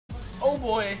Oh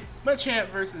boy, Machamp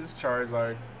versus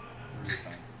Charizard. We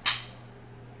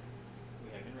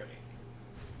have been ready.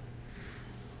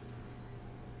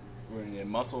 We're gonna get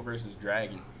Muscle versus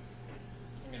Dragon.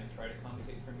 I'm gonna try to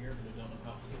commentate from here, but I don't know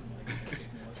how. It's gonna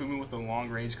take me a while. Fumi with the long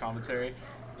range commentary.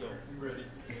 Yo, we ready?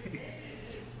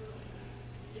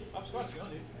 Up squats, go,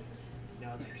 dude.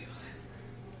 No, thank you.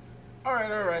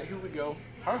 Alright, here we go.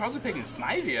 Haruhazu picking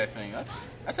Snivy, I think.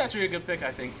 That's actually a good pick,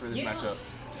 I think, for this matchup.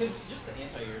 Because just the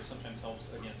anti-air sometimes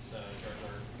helps against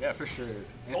Charizard. Yeah, for sure.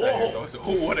 Anti-air is always...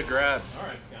 Oh, what a grab.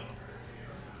 Alright,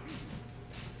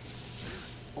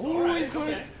 Oh, right, he's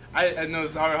going... Okay. I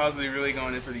noticed Haruhazu really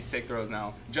going in for these tick throws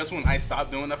now. Just when I stopped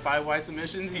doing the 5Y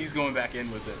submissions, he's going back in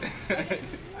with it.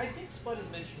 I think Spud has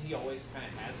mentioned he always kind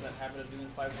of has that habit of doing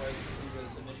 5 right into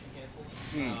submission cancels.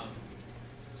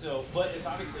 So, but it's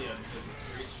obviously a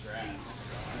great strat.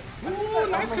 Ooh,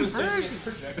 nice conversion.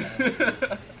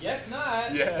 Yes,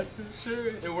 not. Yeah, for sure.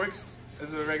 It works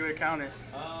as a regular counter.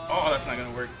 Oh, that's not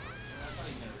going to work. That's not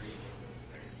even going to reach.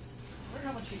 I wonder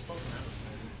how much he's poking around with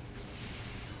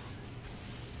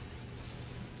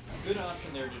Snivy. Good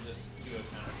option there to just do a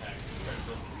counter attack and try to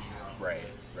build some meter off.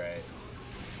 Right.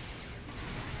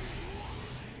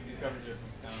 Good coverage there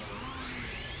from Picano.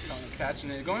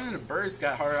 Catching it. Going into burst,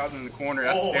 got Haruhazu in the corner.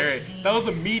 That's scary. That was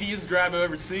the meatiest grab I've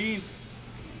ever seen.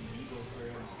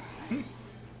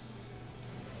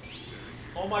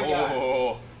 Oh my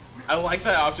god. I like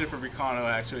that option for Picano,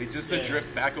 actually. Just to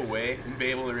drift back away and be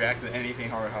able to react to anything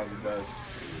Haruhazu does.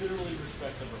 Literally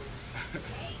respect the burst. You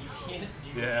can't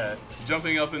do Yeah,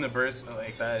 jumping up in the burst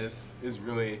like that is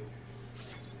really,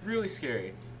 really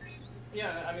scary.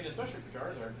 Yeah, I mean, especially for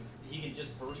Charizard, because he can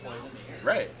just burst while he's in the air.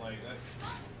 Right. Like, that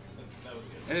was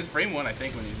good. And his frame one, I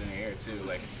think, when he's in the air, too,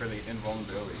 like, for the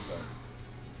invulnerability, so.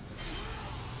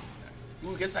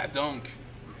 Ooh, gets that dunk.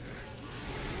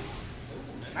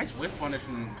 Nice whiff punish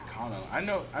from Picano. I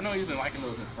know you've been liking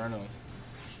those Infernos.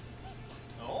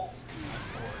 Oh, that's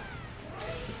forward.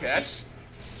 Catch.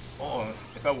 Oh,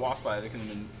 if I wasp by it, it could have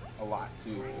been a lot,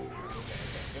 too.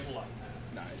 Good luck.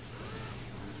 Nice.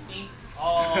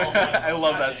 Oh, I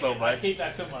love that so much. I hate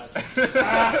that so much.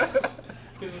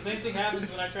 Because the same thing happens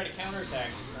when I try to counterattack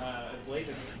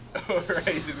Blazer. Right,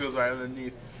 he just goes right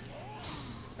underneath.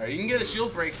 Alright, you can get a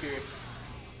shield break here.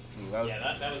 Ooh, that was,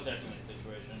 yeah, that was definitely a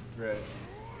situation. Right.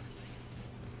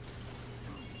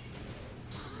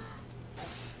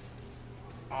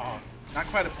 Oh, not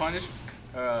quite a punish.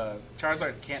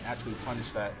 Charizard can't actually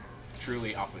punish that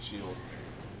truly off a shield.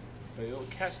 But it'll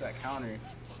catch that counter.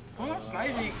 Oh, not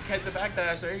Snivy. Catch the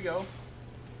backdash. There you go.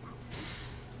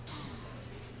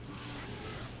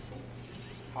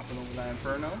 Hopping over that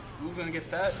Inferno. Who's going to get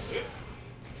that?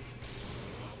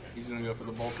 He's going to go for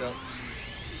the bulk up.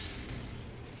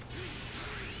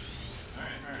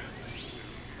 Alright.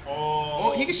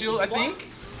 Oh, he can shield, I think.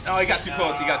 Oh, he got too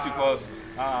close. He got too close.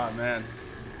 Ah, man.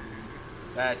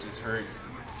 That just hurts.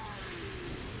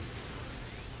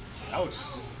 Ouch.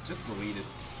 Just deleted.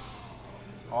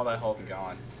 All that health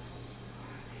gone.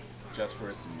 Just for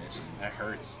a submission. That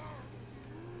hurts.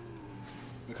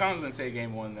 Macham's going to take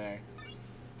game 1 there.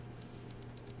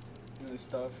 And this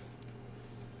stuff.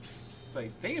 It's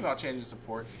like, thinking about changing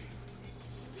supports.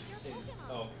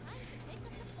 Oh.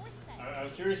 I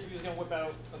was curious if he was going to whip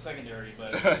out a secondary,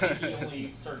 but he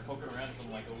only started poking around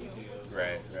from like a week ago. So.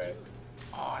 Right.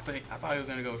 Oh, I thought he was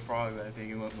going to go with Frog, but I think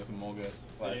he went with Mulga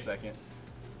last second.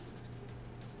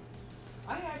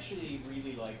 I actually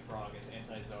really like Frog as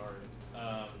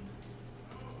anti-Zard.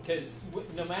 Because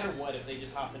no matter what, if they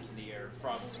just hop into the air,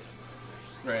 Frog will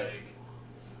win. Right. Like,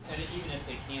 and even if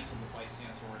they cancel the fight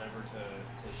stance or whatever to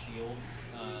shield,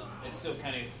 it still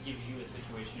kind of gives you a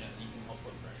situation that you can help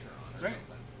put pressure on. Or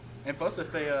something. And plus,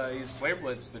 if they use Flare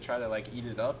Blitz to try to like eat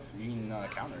it up, you can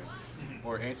counter it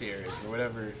or anti-air it or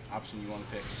whatever option you want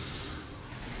to pick.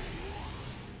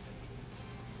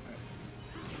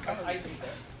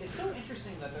 It's so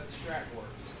interesting that strat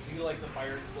works. Do like the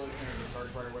fire explosion or the charge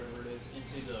fire, whatever it is,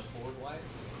 into the forward life,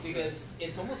 because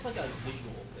it's almost like a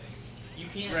visual thing. You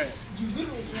can't, you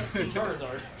literally can't see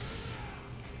Charizard.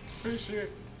 For sure,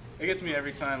 it gets me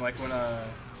every time. Like when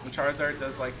Charizard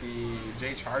does like the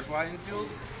J Charge Y infield,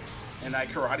 and I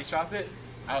karate chop it,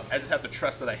 I just have to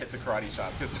trust that I hit the karate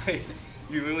chop because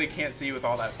you really can't see with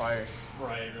all that fire.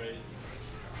 Right.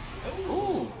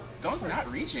 Ooh,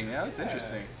 not reaching. Yeah, that's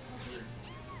interesting.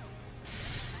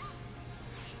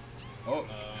 Oh,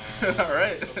 all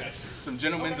right. Some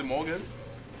gentlemen's and Mulgas.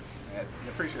 Yeah,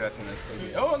 I'm pretty sure that's in it.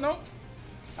 Oh no,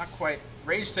 not quite.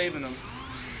 Rage saving them.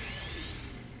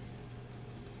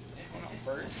 Oh, no,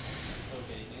 first.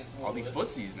 Okay, all these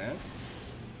footsies, man.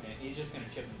 He's just gonna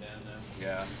chip him down now.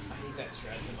 Yeah. I hate that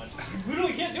strat so much. You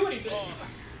literally can't do anything.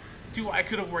 I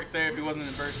could have worked there if he wasn't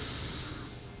in burst.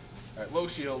 Alright, low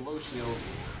shield, low shield.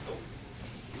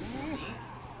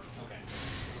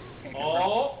 Okay.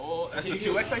 Oh, that's a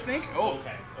 2x, I think? Oh.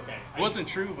 Okay. It wasn't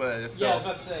true, but it's yeah, I was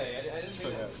about to say, I didn't think so,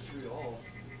 that was true at all.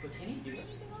 But can he do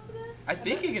anything off of that? I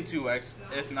think he can 2x,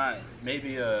 if not,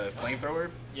 maybe a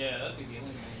flamethrower. Yeah, that'd be the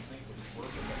only thing I think would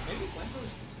work. But maybe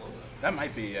flamethrower's too slow though. That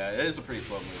might be, yeah. It is a pretty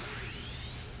slow move.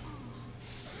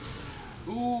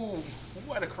 Ooh,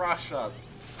 what a cross shot.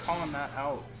 Calling that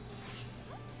out.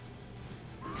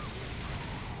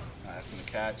 That's gonna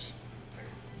catch.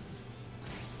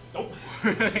 Nope.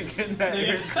 Getting that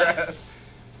air grab.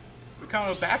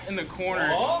 Picano back in the corner.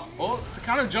 Oh,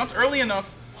 Picano jumped early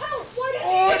enough.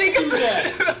 Why does he get to do that?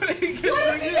 Why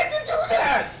does he get to do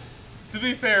that? To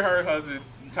be fair, Haruhazu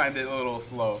timed it a little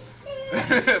slow.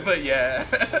 But yeah.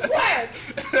 What?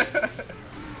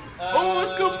 Oh,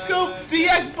 scoop!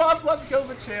 DX buffs, let's go,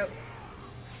 Machamp.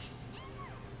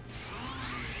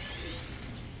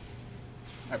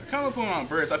 Alright, Picano putting on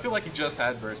burst. I feel like he just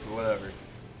had burst, but whatever.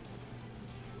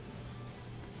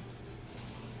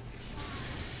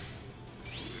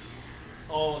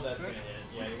 Oh, that's gonna hit.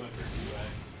 Yeah, he went for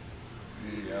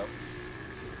 2-way. Yep.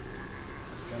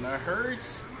 It's gonna hurt.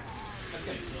 That's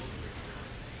gonna kill him.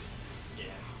 Yeah.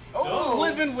 Oh, no.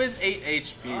 living with 8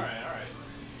 HP. Alright.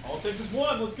 All it takes is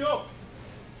 1. Let's go.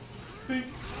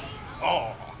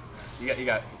 Oh, you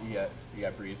got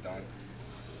breathed on.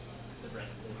 The breath.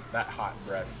 That hot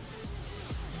breath.